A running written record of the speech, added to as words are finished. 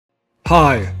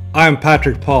Hi, I'm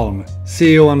Patric Palm,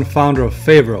 CEO and founder of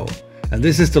Favro, and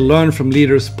this is the Learn from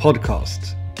Leaders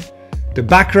podcast. The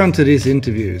background to these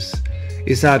interviews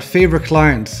is that Favro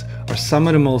clients are some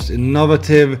of the most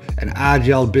innovative and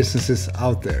agile businesses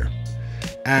out there.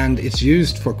 And it's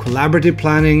used for collaborative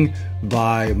planning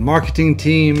by marketing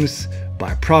teams,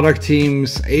 by product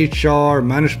teams, HR,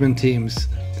 management teams.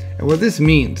 And what this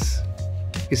means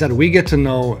is that we get to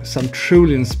know some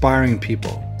truly inspiring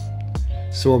people.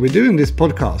 So what we do in this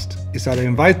podcast is that I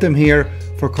invite them here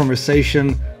for a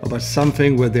conversation about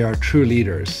something where they are true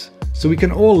leaders, so we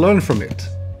can all learn from it.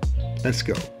 Let's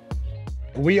go.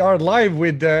 We are live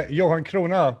with Johan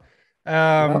Crona.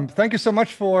 Thank you so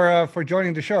much for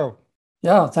joining the show.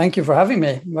 Yeah, thank you for having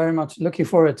me. Very much looking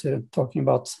forward to talking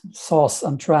about SaaS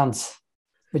and trends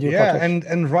with you. Yeah,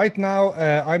 and right now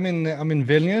I'm in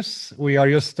Vilnius. We are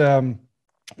just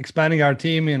expanding our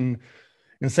team in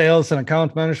sales and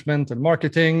account management and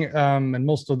marketing, and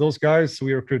most of those guys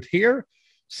we recruit here.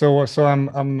 So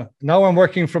I'm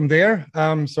working from there.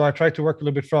 So I try to work a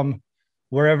little bit from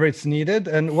wherever it's needed.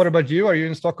 And what about you? Are you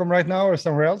in Stockholm right now or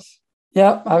somewhere else?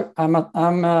 Yeah, I'm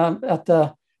at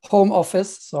the home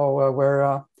office. So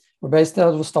we're based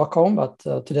out of Stockholm, but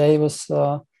today was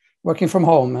working from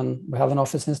home, and we have an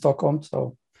office in Stockholm.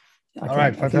 So I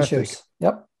can choose.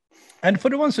 Yep. And for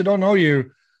the ones who don't know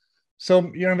you,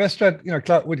 so you're an investor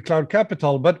at, with Cloud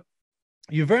Capital, but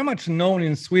you're very much known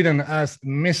in Sweden as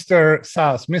Mr.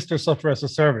 SaaS, Mr. Software as a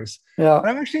Service. Yeah. And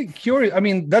I'm actually curious. I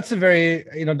mean, that's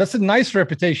a nice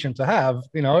reputation to have.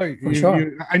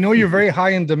 I know you're very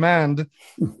high in demand.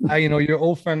 You're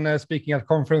often speaking at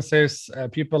conferences.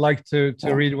 People like to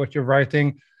read what you're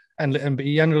writing and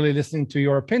be generally listening to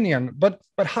your opinion. But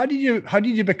how did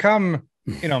you become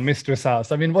Mr.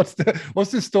 SaaS? I mean, what's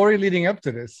the story leading up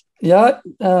to this? Yeah.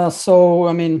 So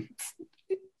I mean,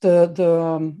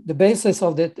 the basis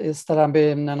of it is that I've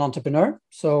been an entrepreneur.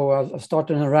 So I've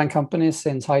started and ran companies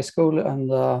since high school,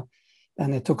 and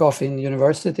it took off in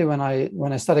university when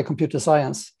I studied computer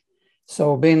science.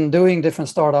 So been doing different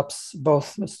startups,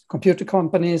 both computer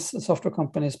companies, software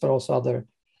companies, but also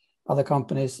other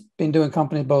companies. Been doing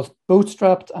companies both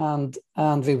bootstrapped and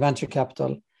with venture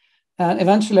capital. And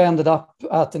eventually I ended up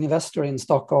at an investor in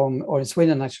Stockholm, or in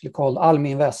Sweden actually, called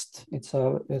Almi Invest. It's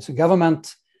a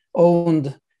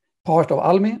government-owned part of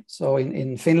Almi. So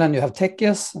in Finland you have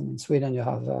Tekes, and in Sweden you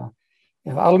have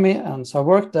Almi. And so I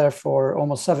worked there for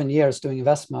almost 7 years doing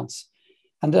investments.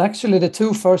 And actually the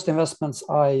two first investments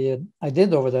I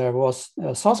did over there was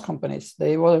SaaS companies.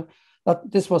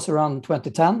 This was around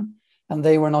 2010, and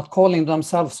they were not calling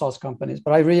themselves SaaS companies,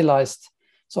 but I realized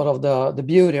sort of the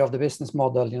beauty of the business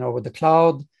model, with the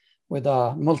cloud, with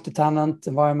a multi-tenant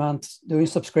environment, doing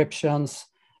subscriptions,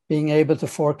 being able to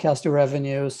forecast your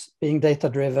revenues, being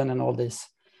data-driven, and all these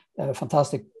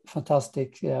fantastic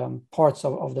parts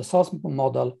of the SaaS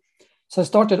model. So I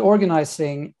started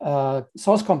organizing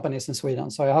SaaS companies in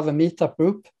Sweden. So I have a meetup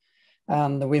group,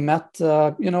 and we met,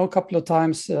 a couple of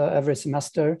times every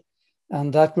semester.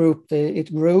 And that group,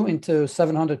 it grew into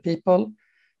 700 people.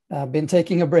 Been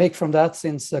taking a break from that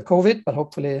since COVID, but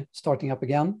hopefully starting up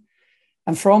again.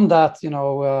 And from that,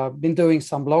 been doing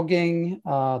some blogging,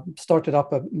 started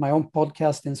up my own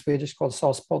podcast in Swedish called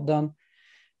SaaS Podden,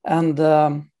 and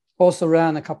also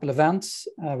ran a couple events.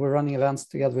 We're running events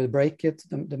together with Breakit,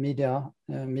 the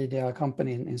media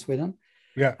company in Sweden.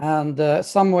 Yeah. And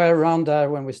somewhere around there,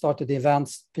 when we started the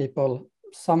events,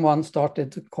 someone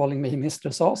started calling me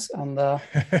Mr. SaaS, and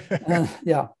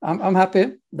I'm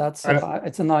happy.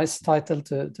 It's a nice title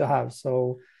to have.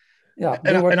 So yeah,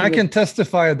 and I can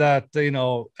testify that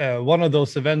one of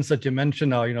those events that you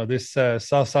mentioned now, this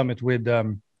SaaS summit with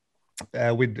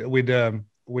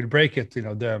Breakit,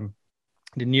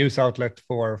 the news outlet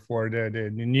for the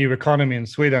new economy in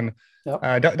Sweden.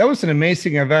 Yep. That was an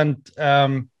amazing event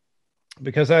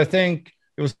because I think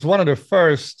it was one of the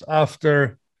first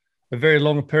after a very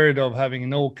long period of having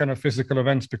no kind of physical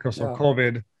events because of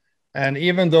COVID. And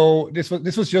even though this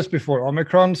was just before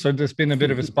Omicron, so there's been a bit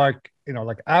of a spike,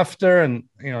 after, and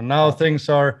now things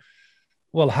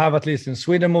have at least in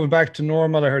Sweden moved back to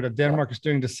normal. I heard that Denmark is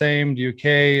doing the same, the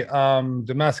UK,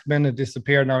 the masked men have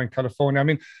disappeared now in California. I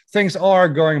mean, things are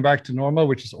going back to normal,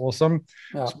 which is awesome.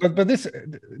 Yeah. But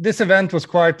this event was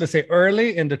quite, let's say,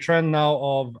 early in the trend now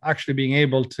of actually being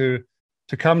able to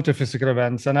come to physical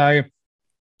events. And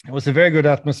it was a very good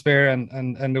atmosphere,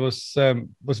 and it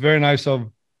was very nice of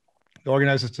the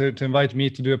organizers to invite me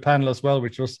to do a panel as well,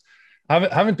 which was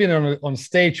haven't been on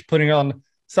stage putting on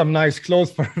some nice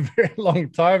clothes for a very long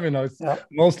time. It's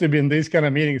mostly been these kind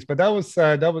of meetings, but that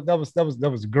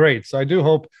was great. So I do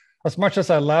hope as much as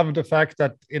I love the fact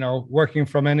that, working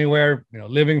from anywhere,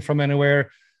 living from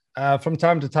anywhere, from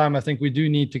time to time, I think we do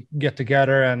need to get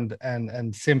together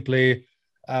and simply,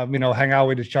 hang out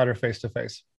with each other face to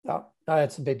face. Yeah,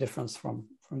 it's a big difference from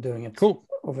doing it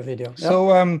over video. Yep.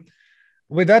 So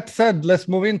with that said, let's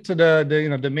move into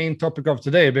the main topic of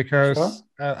today, because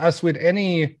as with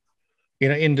any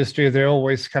industry, there are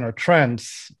always kind of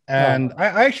trends, and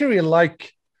I actually really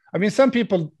like. I mean, some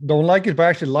people don't like it, but I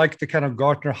actually like the kind of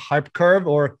Gartner hype curve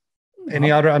or any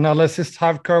other analysis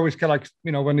hype curve, which kind of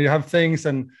like, when you have things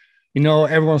and,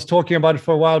 everyone's talking about it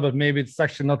for a while, but maybe it's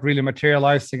actually not really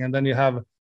materializing. And then you have,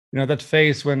 that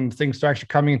phase when things are actually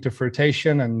coming into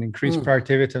fruition and increased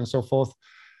productivity and so forth.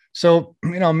 So,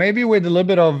 maybe with a little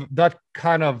bit of that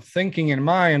kind of thinking in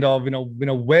mind of,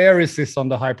 where is this on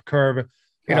the hype curve?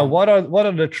 What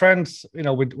are the trends,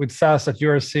 with SaaS that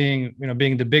you're seeing,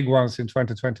 being the big ones in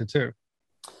 2022?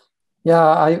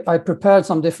 Yeah, I prepared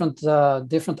some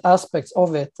different aspects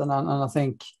of it, and I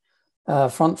think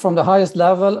from the highest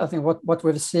level, I think what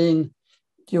we've seen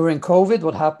during COVID,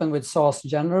 what happened with SaaS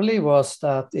generally was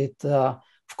that it, of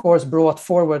course, brought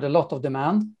forward a lot of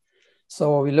demand.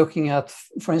 So we're looking at,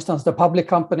 for instance, the public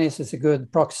companies is a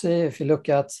good proxy. If you look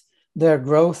at their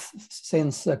growth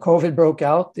since COVID broke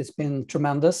out, it's been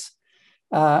tremendous.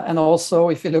 And also,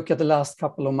 if you look at the last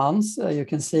couple of months, you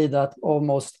can see that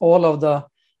almost all of the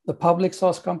public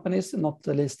SaaS companies, not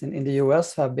the least in the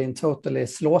US, have been totally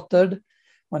slaughtered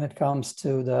when it comes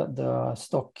to the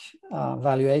stock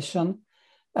valuation.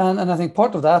 And I think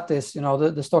part of that is,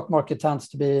 the stock market tends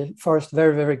to be first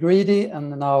very, very greedy,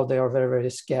 and now they are very, very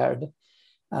scared.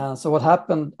 So what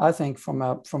happened, I think, from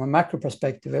a macro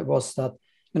perspective, it was that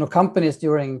companies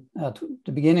during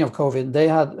the beginning of COVID, they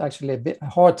had actually a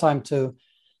hard time to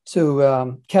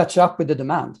catch up with the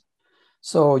demand.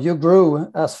 So you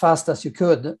grew as fast as you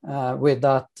could with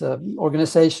that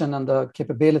organization and the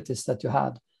capabilities that you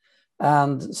had.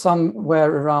 And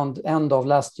somewhere around end of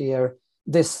last year,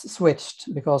 this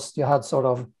switched because you had sort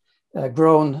of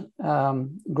grown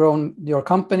your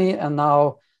company, and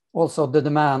now also the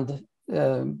demand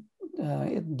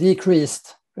it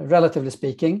decreased, relatively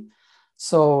speaking.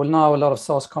 So now a lot of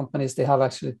SaaS companies, they have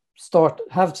actually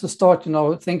have to start,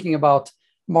 thinking about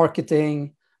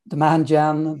marketing, demand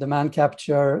gen, demand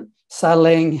capture,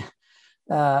 selling.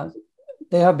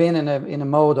 They have been in a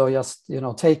mode of just,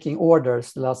 taking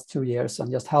orders the last 2 years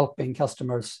and just helping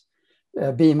customers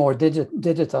be more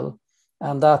digital.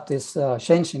 And that is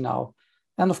changing now.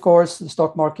 And of course, the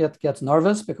stock market gets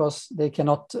nervous because they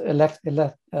cannot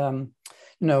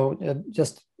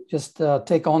just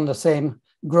take on the same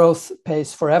growth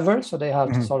pace forever. So they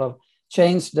have to sort of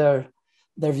change their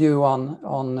view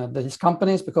on these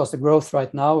companies, because the growth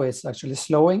right now is actually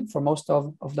slowing for most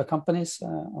of the companies,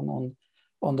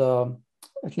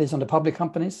 at least on the public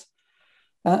companies.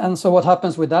 And so what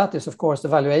happens with that is, of course, the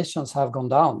valuations have gone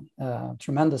down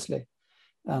tremendously.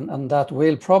 And that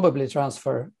will probably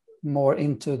transfer more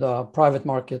into the private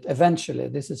market eventually.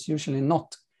 This is usually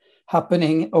not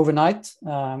happening overnight,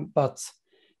 but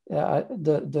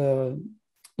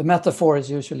the metaphor is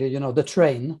usually, the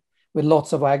train with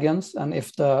lots of wagons. And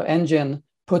if the engine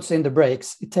puts in the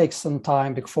brakes, it takes some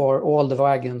time before all the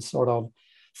wagons sort of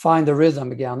find the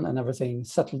rhythm again and everything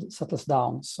settles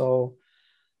down. So,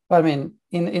 I mean,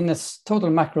 in a total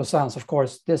macro sense, of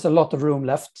course, there's a lot of room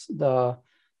left. The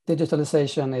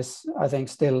digitalization is, I think,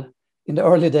 still in the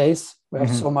early days. We have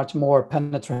so much more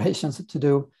penetrations to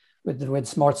do with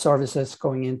smart services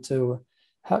going into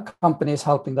companies,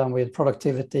 helping them with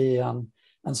productivity and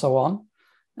so on.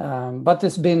 But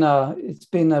it's been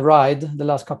a ride the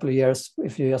last couple of years.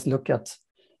 If you just look at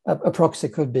a proxy,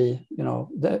 could be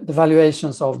the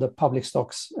valuations of the public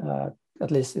stocks.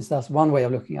 At least that's one way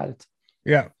of looking at it.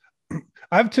 Yeah,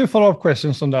 I have two follow-up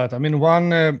questions on that. I mean, one,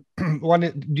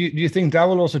 do you think that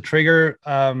will also trigger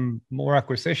more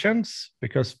acquisitions,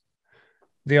 because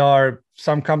there are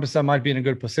some companies that might be in a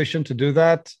good position to do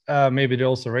that. Maybe they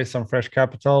also raise some fresh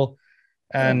capital,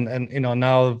 and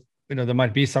now there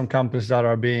might be some companies that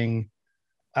are being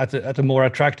at a more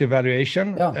attractive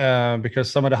valuation because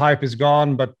some of the hype is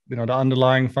gone, but the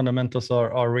underlying fundamentals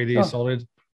are really solid.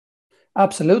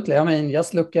 Absolutely. I mean,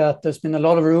 just look at, there's been a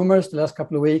lot of rumors the last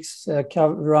couple of weeks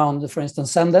around, for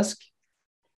instance, Zendesk.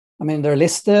 I mean, they're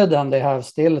listed and they have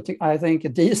still, I think, a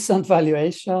decent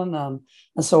valuation and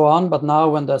so on. But now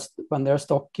when their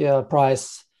stock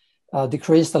price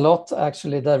decreased a lot,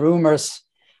 actually the rumors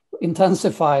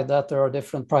intensified that there are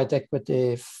different private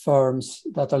equity firms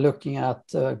that are looking at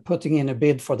putting in a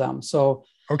bid for them. So,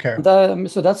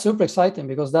 so that's super exciting,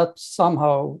 because that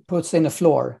somehow puts in a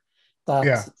floor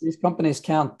that these companies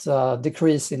can't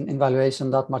decrease in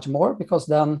valuation that much more, because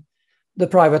then the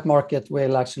private market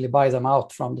will actually buy them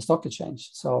out from the stock exchange.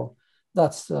 So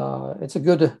that's it's a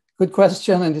good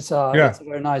question, and it's a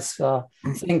very nice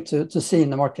thing to see in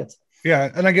the market.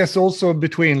 Yeah, and I guess also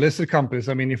between listed companies.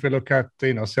 I mean, if we look at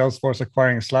Salesforce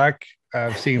acquiring Slack,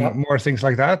 seeing more things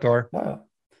like that, or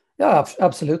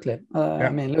absolutely. I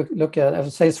mean, look at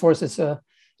Salesforce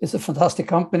is a fantastic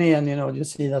company, and you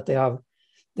see that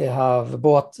they have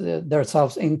bought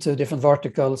themselves into different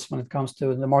verticals when it comes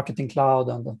to the marketing cloud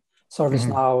and the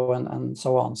ServiceNow and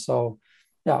so on. So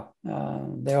they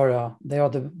are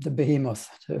the behemoth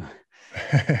too.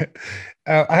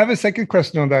 I have a second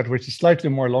question on that, which is slightly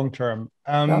more long term.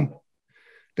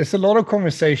 There's a lot of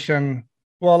conversation.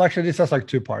 Well, actually, this has like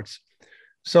two parts.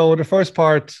 So the first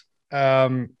part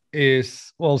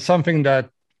is something that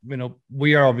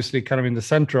we are obviously kind of in the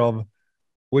center of,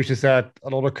 which is that a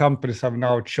lot of companies have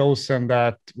now chosen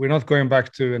that we're not going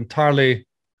back to entirely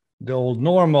the old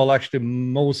normal. Actually,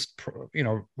 most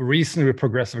reasonably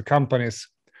progressive companies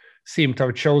seem to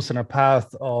have chosen a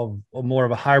path of more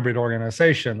of a hybrid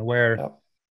organization where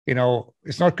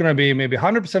it's not going to be maybe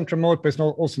 100% remote, but it's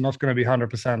also not going to be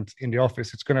 100% in the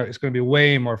office. It's going to be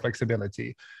way more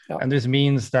flexibility, and this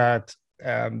means that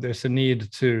there's a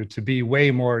need to be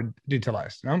way more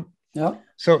digitalized.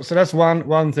 So that's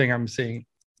one thing I'm seeing.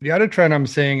 The other trend I'm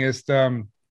seeing is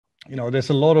there's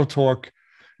a lot of talk,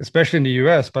 especially in the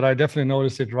US, but I definitely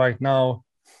notice it right now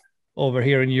over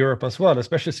here in Europe as well,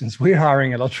 especially since we're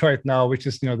hiring a lot right now, which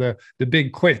is the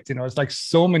big quit. It's like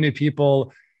so many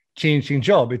people changing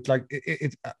job. It's like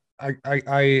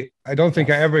I don't think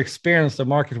I ever experienced a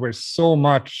market where so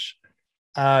much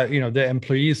the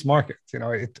employees market.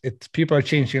 People are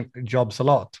changing jobs a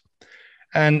lot.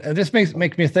 And this makes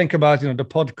me think about the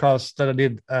podcast that I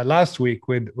did last week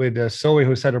with Zoe,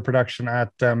 who's head of production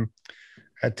at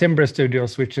Timber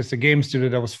Studios, which is a game studio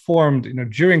that was formed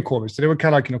during COVID. So they were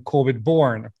kind of like COVID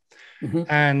born.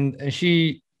 And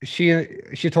she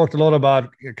talked a lot about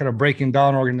kind of breaking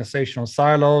down organizational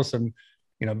silos and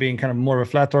being kind of more of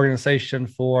a flat organization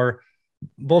for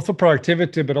both for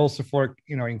productivity, but also for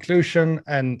inclusion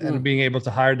and being able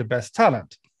to hire the best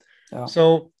talent.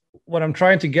 So what I'm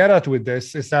trying to get at with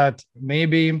this is that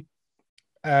maybe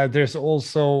there's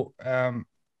also kind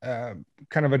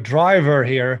of a driver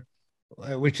here,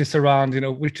 which is around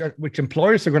which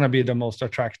employers are going to be the most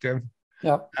attractive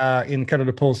in kind of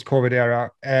the post-COVID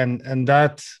era, and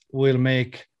that will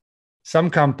make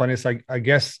some companies, I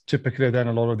guess, typically then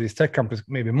a lot of these tech companies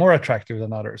maybe more attractive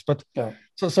than others. But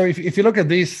so if you look at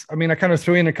these, I mean, I kind of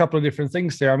threw in a couple of different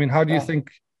things there. I mean, how do you think?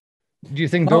 Do you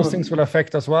think those things will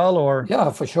affect as well, or?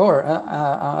 Yeah, for sure,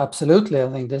 absolutely. I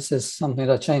think this is something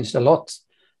that changed a lot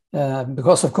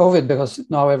because of COVID. Because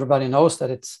now everybody knows that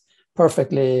it's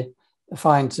perfectly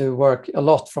fine to work a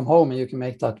lot from home, and you can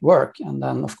make that work. And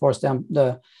then, of course,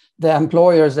 the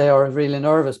employers, they are really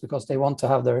nervous because they want to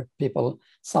have their people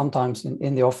sometimes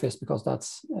in the office, because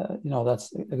that's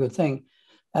that's a good thing.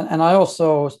 And I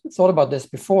also thought about this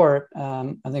before.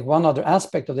 I think one other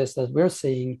aspect of this that we're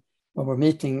seeing when we're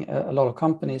meeting a lot of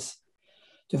companies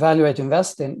to evaluate to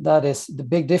invest in, that is the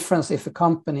big difference if a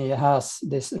company has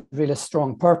this really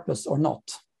strong purpose or not.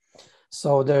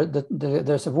 So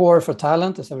there's a war for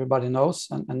talent, as everybody knows,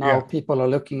 and now people are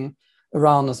looking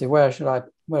around and say, where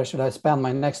should I spend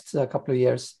my next couple of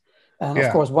years? And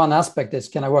of course, one aspect is,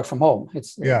 can I work from home?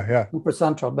 It's super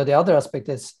central. But the other aspect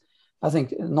is, I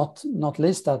think, not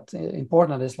least that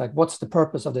important, is like, what's the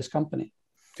purpose of this company?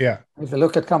 If you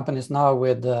look at companies now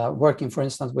with working, for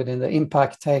instance, within the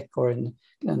impact tech or in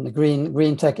the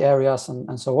green tech areas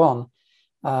and so on,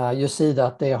 you see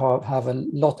that they have a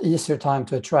lot easier time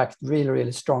to attract really,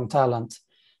 really strong talent,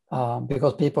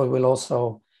 because people will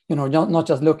also, not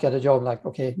just look at a job like,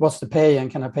 okay, what's the pay and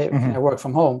can I work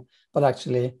from home, but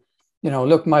actually,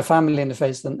 look my family in the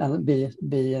face and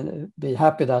be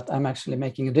happy that I'm actually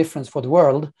making a difference for the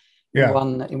world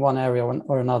in one area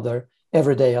or another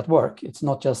every day at work. It's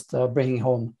not just bringing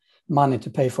home money to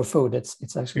pay for food.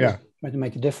 It's actually trying to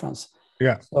make a difference.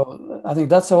 So I think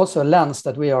that's also a lens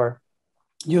that we are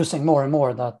using more and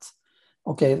more, that,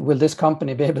 okay, will this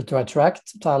company be able to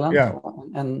attract talent?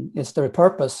 And is there a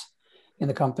purpose in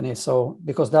the company? So,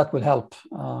 because that will help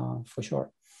for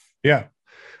sure.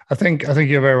 I think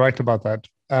you're very right about that.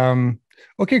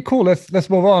 Okay, cool. Let's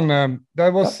move on.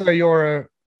 That was that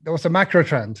was a macro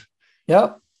trend.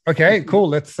 Okay, cool.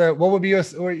 Let's. What would be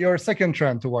your second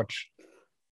trend to watch?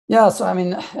 So I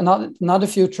mean, another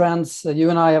few trends.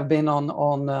 You and I have been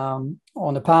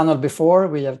on a panel before.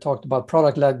 We have talked about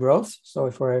product-led growth. So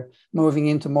if we're moving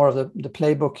into more of the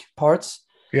playbook parts,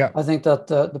 I think that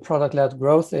the product-led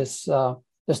growth is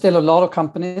there's still a lot of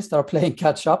companies that are playing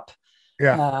catch up.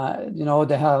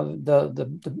 They have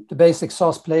the basic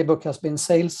SaaS playbook has been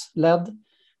sales led,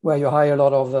 where you hire a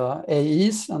lot of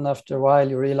AEs, and after a while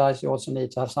you realize you also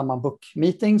need to have someone book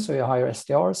meetings, so you hire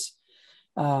SDRs.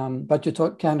 But you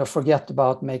kind of forget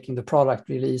about making the product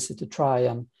really easy to try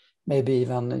and maybe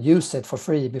even use it for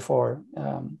free before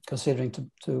considering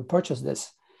to purchase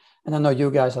this. And I know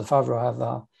you guys at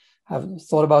Favro have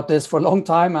thought about this for a long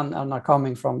time and are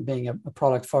coming from being a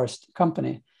product first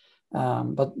company.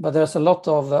 But there's a lot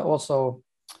of also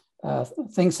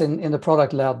things in the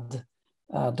product led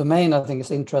domain. I think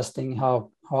it's interesting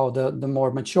how the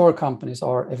more mature companies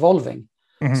are evolving.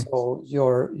 So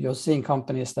you're seeing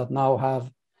companies that now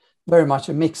have very much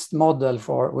a mixed model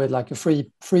with like a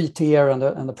free tier and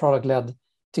the product led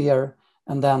tier,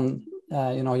 and then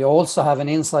you also have an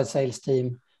inside sales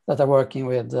team that are working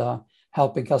with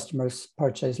helping customers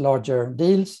purchase larger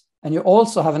deals, and you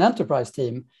also have an enterprise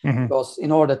team because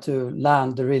in order to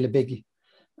land the really big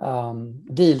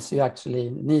deals, you actually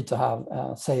need to have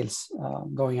sales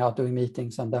going out doing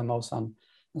meetings and demos and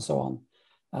so on.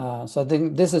 So I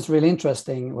think this is really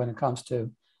interesting when it comes to,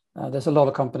 there's a lot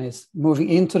of companies moving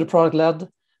into the product led,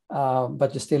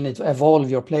 but you still need to evolve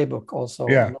your playbook also,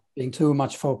 not being too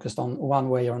much focused on one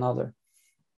way or another.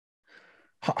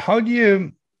 How do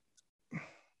you,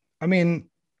 I mean,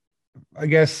 I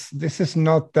guess this is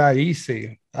not that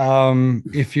easy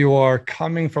if you are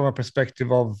coming from a perspective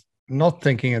of not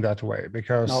thinking in that way,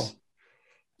 because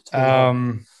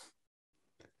I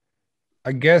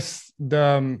guess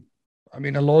a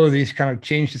lot of these kind of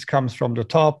changes comes from the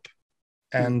top,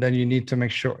 and then you need to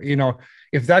make sure,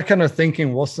 if that kind of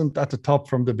thinking wasn't at the top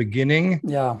from the beginning,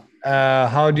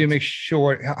 how do you make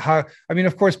sure,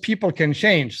 of course, people can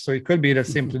change. So it could be that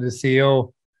simply the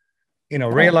CEO,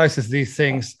 realizes these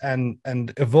things and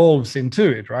evolves into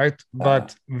it, right?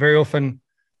 But very often,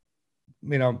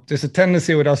 there's a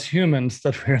tendency with us humans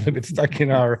that we're a little bit stuck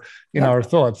in our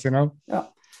thoughts, So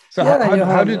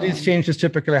how do these changes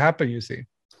typically happen, you see?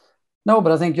 No,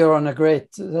 but I think you're on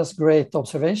that's great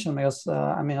observation, because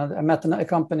I met a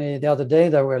company the other day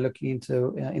that we're looking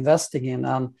into investing in,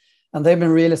 and they've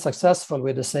been really successful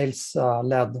with the sales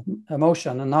led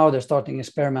motion, and now they're starting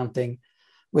experimenting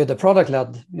with the product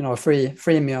led,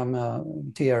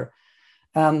 freemium tier,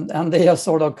 and they have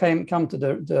sort of come to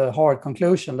the hard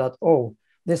conclusion that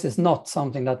this is not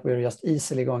something that we're just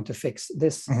easily going to fix.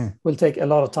 This will take a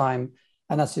lot of time,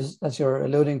 and as you're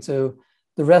alluding to,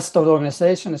 the rest of the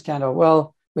organization is kind of,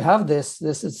 we have this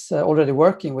is already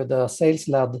working with the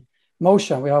sales-led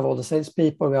motion. We have all the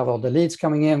salespeople, we have all the leads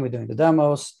coming in, we're doing the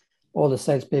demos, all the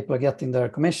salespeople are getting their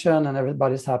commission, and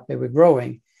everybody's happy, we're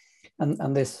growing.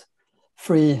 And this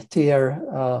free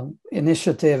tier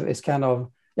initiative is kind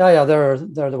of, they're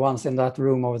the ones in that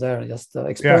room over there just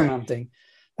experimenting.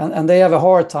 And they have a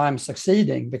hard time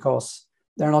succeeding because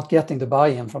they're not getting the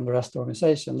buy-in from the rest of the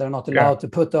organization. They're not allowed to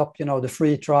put up, the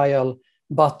free trial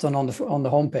button on the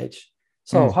homepage.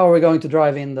 So how are we going to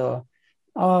drive in so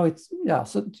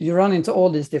you run into all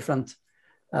these different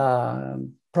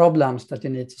problems that you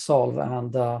need to solve.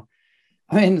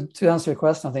 And to answer your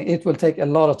question, I think it will take a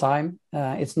lot of time.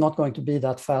 It's not going to be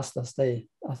that fast as they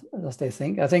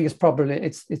think. I think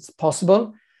it's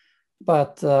possible,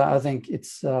 but I think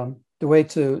it's the way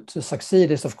to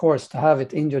succeed is, of course, to have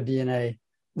it in your DNA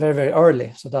very, very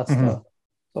early. So that's the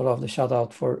sort of the shout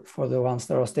out for the ones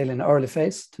that are still in the early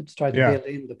phase, to try to build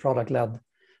in the product-led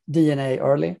DNA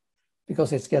early,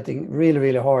 because it's getting really,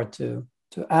 really hard to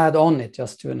add on it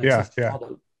just to an existing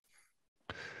model.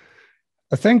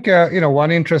 I think,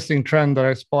 one interesting trend that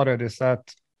I spotted is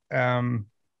that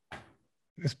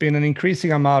there's been an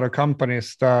increasing amount of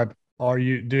companies that are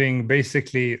doing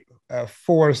basically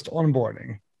forced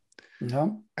onboarding.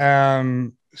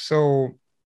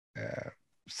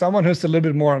 Someone who's a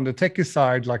little bit more on the techie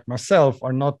side, like myself,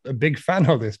 are not a big fan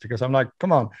of this, because I'm like,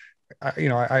 come on,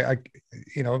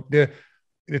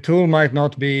 the tool might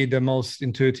not be the most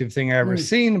intuitive thing I've ever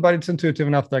seen, but it's intuitive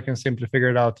enough that I can simply figure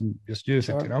it out and just use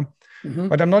it,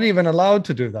 But I'm not even allowed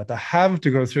to do that. I have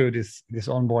to go through this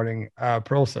onboarding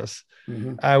process,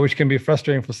 which can be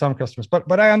frustrating for some customers.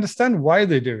 But I understand why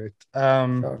they do it.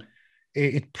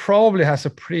 It probably has a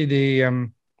pretty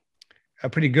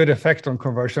good effect on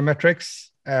conversion metrics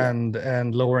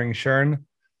and lowering churn,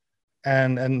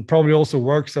 and probably also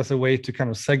works as a way to kind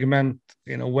of segment,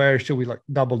 where should we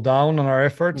double down on our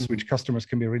efforts, which customers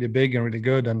can be really big and really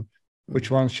good, and which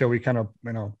ones shall we kind of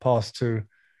pass to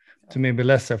maybe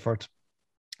less effort.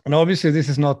 And obviously this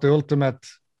is not the ultimate,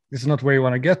 this is not where you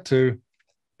want to get to,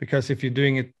 because if you're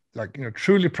doing it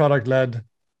truly product led,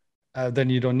 then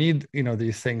you don't need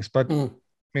these things. But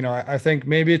I think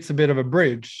maybe it's a bit of a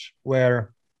bridge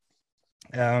where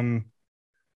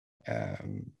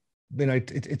it's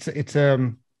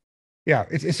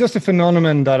just a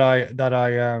phenomenon that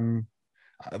I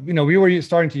we were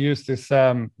starting to use this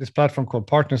platform called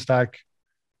Partner Stack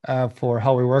for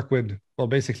how we work with, well,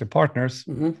 basically partners.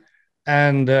 Mm-hmm.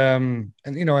 And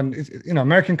it's,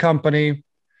 American company,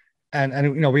 and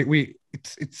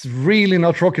it's really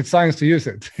not rocket science to use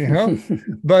it,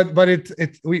 but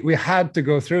we had to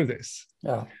go through this.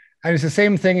 Yeah. And it's the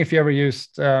same thing if you ever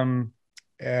used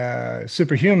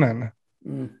Superhuman,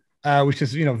 which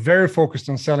is very focused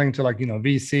on selling to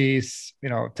VCs,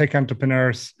 tech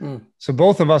entrepreneurs. So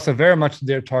both of us are very much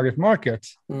their target market,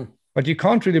 but you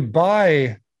can't really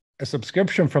buy a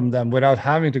subscription from them without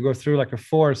having to go through a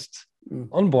forced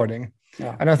onboarding.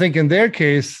 Yeah. And I think in their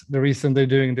case, the reason they're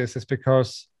doing this is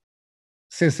because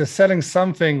since they're selling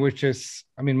something which is,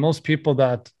 most people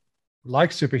that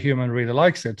like Superhuman really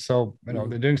likes it. So,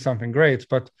 they're doing something great,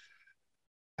 but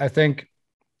I think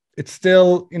it's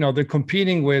still, they're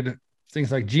competing with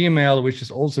things like Gmail, which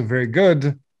is also very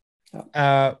good,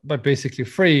 but basically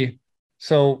free.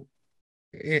 So,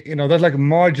 that's like a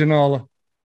marginal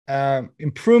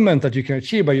improvement that you can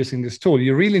achieve by using this tool.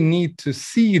 You really need to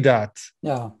see that.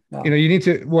 Yeah. You need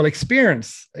to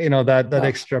experience that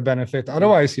extra benefit.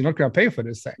 Otherwise, you're not going to pay for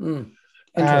this thing.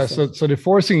 So they're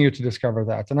forcing you to discover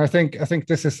that. And I think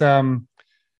this is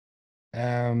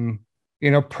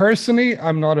personally,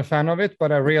 I'm not a fan of it,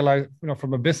 but I realize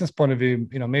from a business point of view,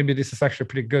 maybe this is actually a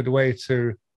pretty good way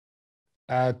to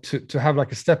have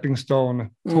a stepping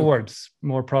stone towards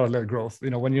more product-led growth.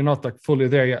 When you're not fully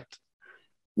there yet.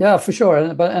 Yeah, for sure.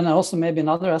 And also maybe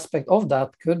another aspect of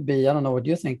that could be, I don't know what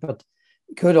you think, but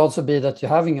it could also be that you're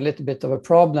having a little bit of a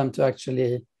problem to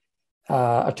actually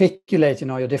articulate,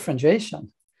 your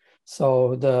differentiation.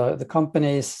 So the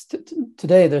companies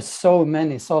today, there's so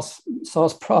many SaaS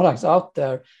products out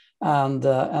there, and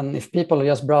if people are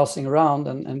just browsing around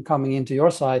and coming into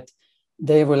your site,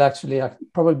 they will actually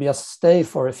probably just stay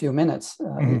for a few minutes,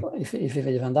 if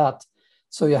even that.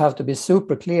 So you have to be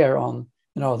super clear on,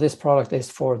 this product is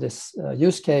for this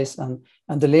use case, and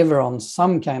deliver on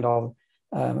some kind of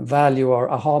value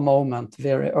or aha moment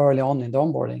very early on in the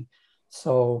onboarding.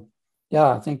 So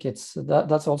yeah, I think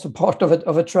that's also part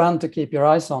of a trend to keep your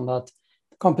eyes on, that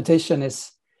competition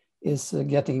is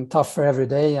getting tougher every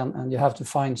day, and you have to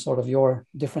find sort of your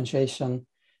differentiation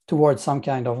towards some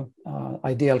kind of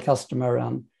ideal customer,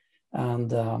 and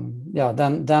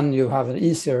then you have an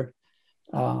easier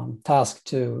task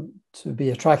to be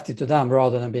attracted to them,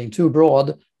 rather than being too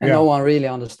broad and no one really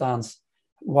understands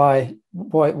why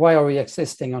are we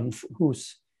existing and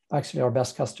who's actually our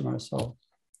best customers. So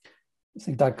I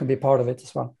think that can be part of it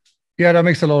as well. Yeah, that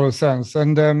makes a lot of sense.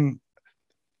 And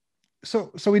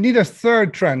so we need a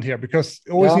third trend here, because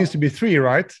it always needs to be three,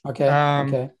 right?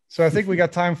 Okay. So I think we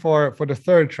got time for the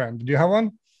third trend. Do you have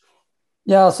one?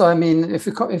 Yeah. So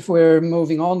if we're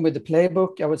moving on with the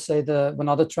playbook, I would say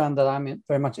another trend that I'm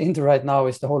very much into right now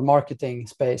is the whole marketing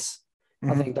space.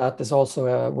 I think that is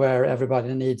also where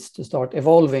everybody needs to start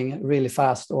evolving really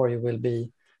fast, or you will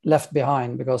be left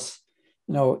behind, because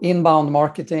inbound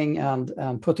marketing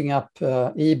and putting up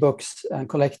ebooks and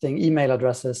collecting email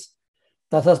addresses,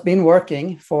 that has been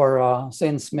working for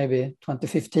since maybe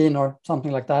 2015 or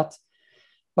something like that.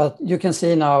 But you can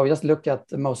see now, just look at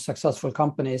the most successful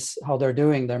companies, how they're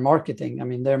doing their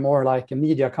marketing. They're more like a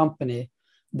media company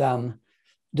than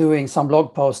doing some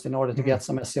blog post in order to get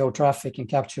some SEO traffic and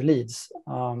capture leads.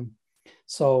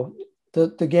 So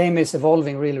the game is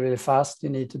evolving really, really fast. You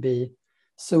need to be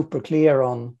super clear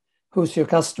on who's your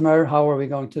customer, how are we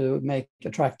going to make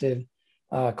attractive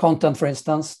content, for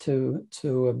instance, to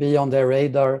be on their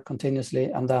radar continuously,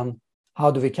 and then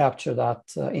how do we capture that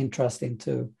interest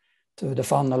into the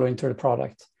funnel or into the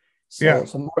product. So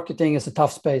marketing is a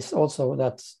tough space also,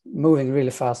 that's moving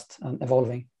really fast and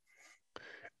evolving.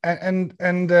 And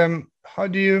how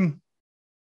do you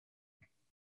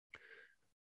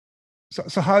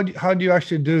how do you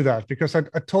actually do that? Because I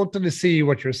totally see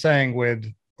what you're saying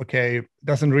with, okay, it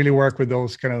doesn't really work with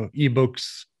those kind of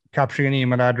ebooks, capturing an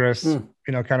email address,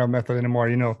 kind of method anymore.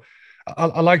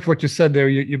 I liked what you said there.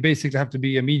 You basically have to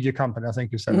be a media company, I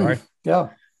think you said, right? Yeah.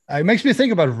 It makes me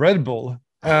think about Red Bull.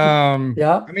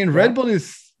 Red Bull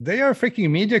they are a freaking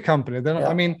media company.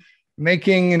 They're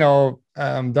making,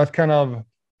 that kind of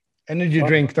energy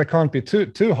drink that can't be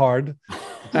too hard.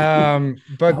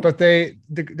 But they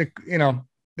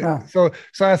so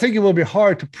I think it will be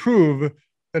hard to prove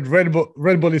that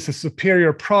Red Bull is a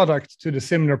superior product to the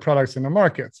similar products in the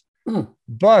market.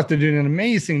 But they're doing an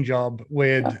amazing job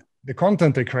with the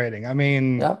content they're creating.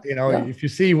 If you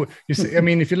see,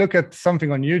 if you look at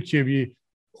something on YouTube,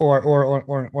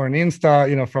 or an Insta,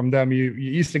 you know, from them, you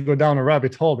easily go down a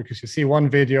rabbit hole because you see one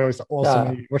video is awesome,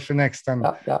 and you watch the next,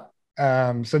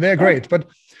 and so they're great.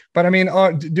 But I mean,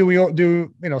 do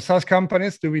you know, SaaS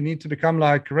companies, do we need to become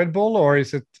like Red Bull, or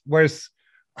is it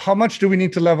how much do we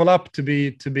need to level up to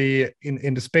be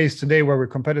in the space today where we're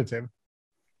competitive?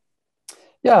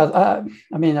 Yeah,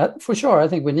 I mean, for sure, I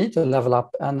think we need to level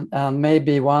up, and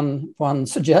maybe one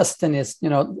suggestion is, you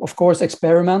know, of course,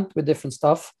 experiment with different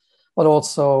stuff, but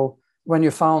also when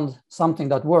you found something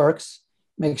that works,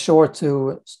 make sure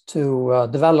to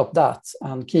develop that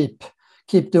and keep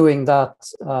doing that,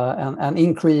 and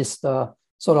increase the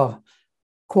sort of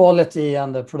quality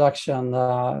and the production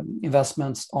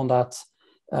investments on that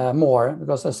more,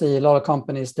 because I see a lot of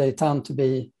companies, they tend to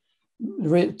be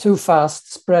too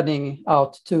fast, spreading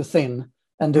out too thin,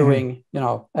 and doing you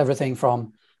know, everything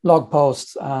from blog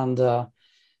posts and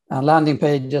landing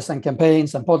pages and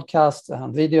campaigns and podcasts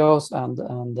and videos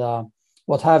and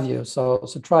what have you. So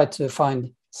try to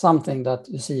find something that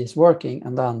you see is working,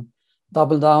 and then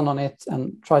double down on it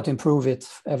and try to improve it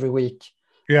every week.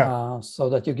 So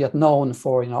that you get known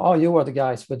for, you know, oh, you are the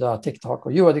guys with TikTok,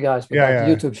 or you are the guys with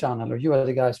the YouTube channel, or you are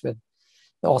the guys with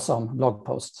the awesome blog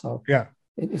posts. So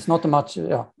it's not much.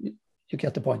 You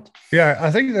get the point. Yeah,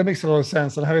 I think that makes a lot of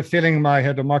sense. And I have a feeling my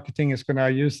head of marketing is going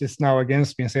to use this now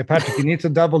against me and say, Patrick, you need to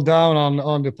double down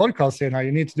on the podcast here now.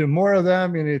 You need to do more of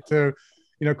them. You need to,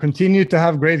 you know, continue to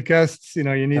have great guests. You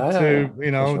know, you need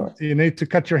you need to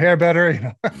cut your hair better. You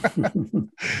know,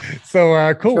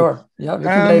 so cool. Sure. Yeah, you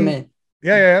can blame me.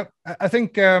 Yeah. I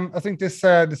think this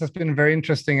has been very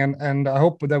interesting, and I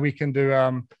hope that we can do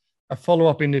a follow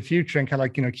up in the future and kind of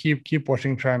like, you know, keep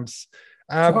watching trends.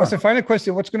 As a final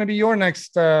question, what's going to be your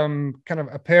next kind of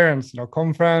appearance, you know,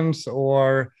 conference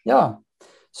or? Yeah,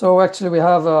 so actually we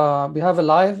have a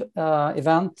live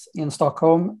event in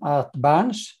Stockholm at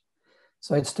Berns.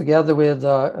 So it's together with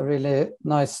a really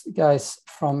nice guys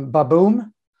from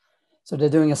Baboom. So they're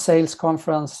doing a sales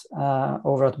conference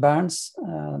over at Berns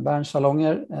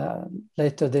Salonger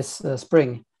later this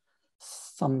spring,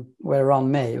 somewhere around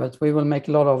May. But we will make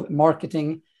a lot of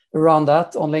marketing around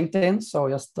that on LinkedIn. So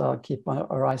just keep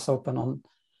our eyes open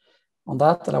on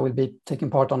that. And I will be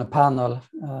taking part on a panel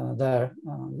there.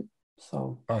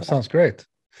 Sounds great.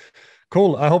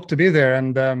 Cool. I hope to be there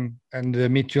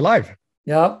and meet you live.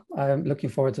 Yeah, I'm looking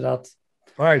forward to that.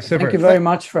 All right, super. Thank you very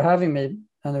much for having me.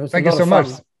 And it was Thank you so much.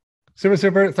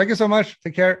 Super. Thank you so much.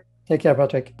 Take care. Take care,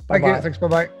 Patrick. Thank you. Thanks.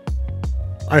 Bye-bye.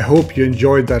 I hope you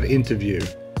enjoyed that interview.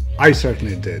 I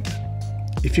certainly did.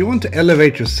 If you want to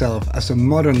elevate yourself as a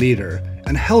modern leader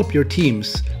and help your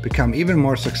teams become even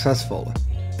more successful,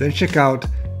 then check out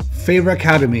Favro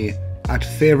Academy at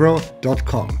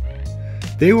favro.com.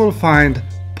 There you will find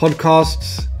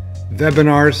podcasts,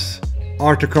 webinars,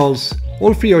 articles,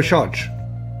 all free of charge.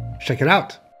 Check it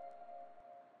out.